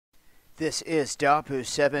This is Dapu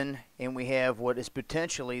 7, and we have what is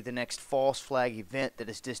potentially the next false flag event that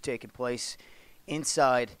has just taken place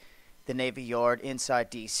inside the Navy Yard, inside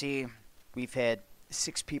D.C. We've had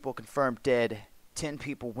 6 people confirmed dead, 10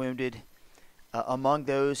 people wounded, among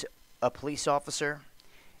those a police officer,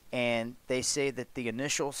 and they say that the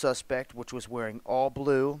initial suspect, which was wearing all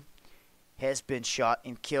blue, has been shot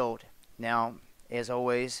and killed. Now, as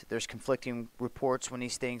always, there's conflicting reports when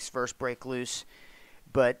these things first break loose,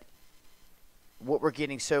 but what we're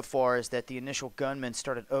getting so far is that the initial gunman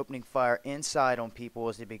started opening fire inside on people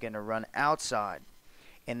as they began to run outside,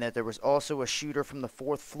 and that there was also a shooter from the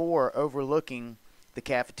 4th floor overlooking the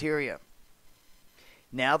cafeteria.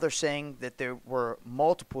 Now they're saying that there were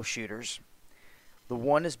multiple shooters. The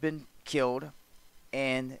one has been killed,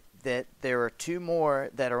 and that there are 2 more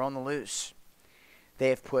that are on the loose. They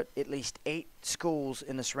have put at least 8 schools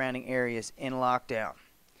in the surrounding areas in lockdown.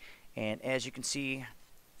 And as you can see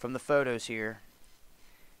from the photos here,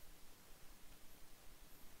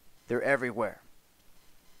 they're everywhere.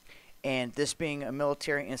 And this being a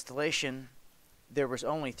military installation, there was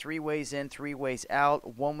only 3 ways in, 3 ways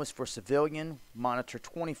out. One was for civilian, monitored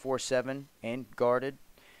 24/7 and guarded.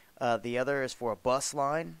 The other is for a bus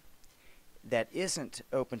line that isn't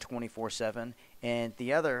open 24/7, and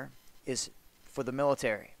the other is for the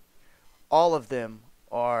military. All of them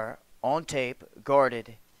are on tape,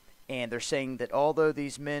 guarded, and they're saying that although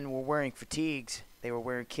these men were wearing fatigues, they were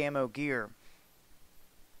wearing camo gear,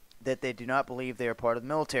 that they do not believe they are part of the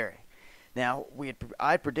military. Now,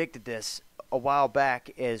 I predicted this a while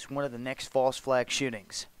back as one of the next false flag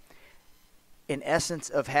shootings. In essence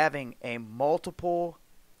of having a multiple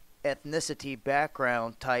ethnicity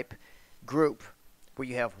background type group where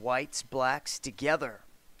you have whites, blacks together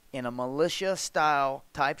in a militia style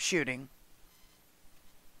type shooting,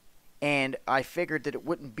 and I figured that it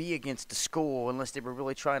wouldn't be against the school unless they were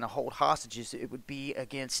really trying to hold hostages. It would be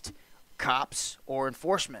against cops or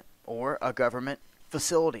enforcement or a government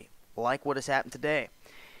facility like what has happened today.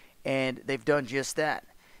 And they've done just that.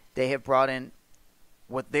 They have brought in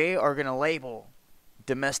what they are going to label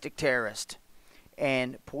domestic terrorist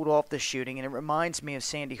and pulled off the shooting. And it reminds me of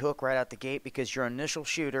Sandy Hook right out the gate, because your initial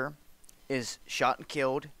shooter is shot and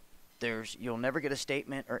killed. You'll never get a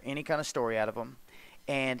statement or any kind of story out of them.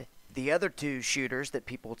 And the other 2 shooters that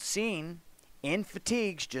people had seen in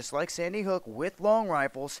fatigues, just like Sandy Hook, with long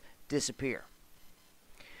rifles, disappear.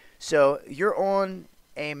 So you're on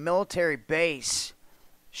a military base,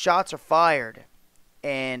 shots are fired,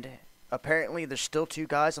 and apparently there's still 2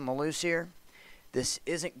 guys on the loose here. This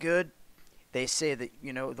isn't good. They say that,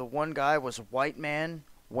 the one guy was a white man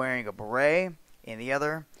wearing a beret, and the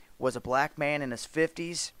other was a black man in his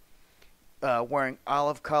 50s wearing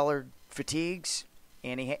olive-colored fatigues,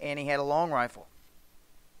 and he had a long rifle.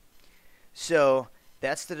 So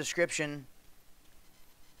that's the description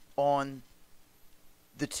on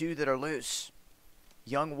the 2 that are loose.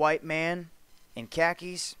 Young white man in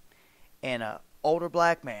khakis and an older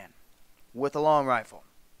black man with a long rifle.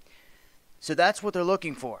 So that's what they're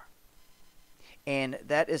looking for. And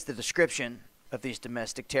that is the description of these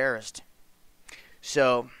domestic terrorists.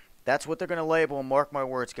 So that's what they're going to label, and mark my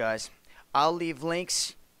words, guys. I'll leave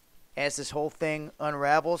links as this whole thing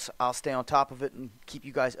unravels. I'll stay on top of it and keep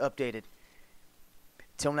you guys updated.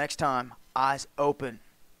 Till next time, eyes open.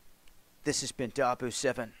 This has been Dabu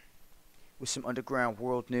 7 with some underground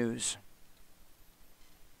world news.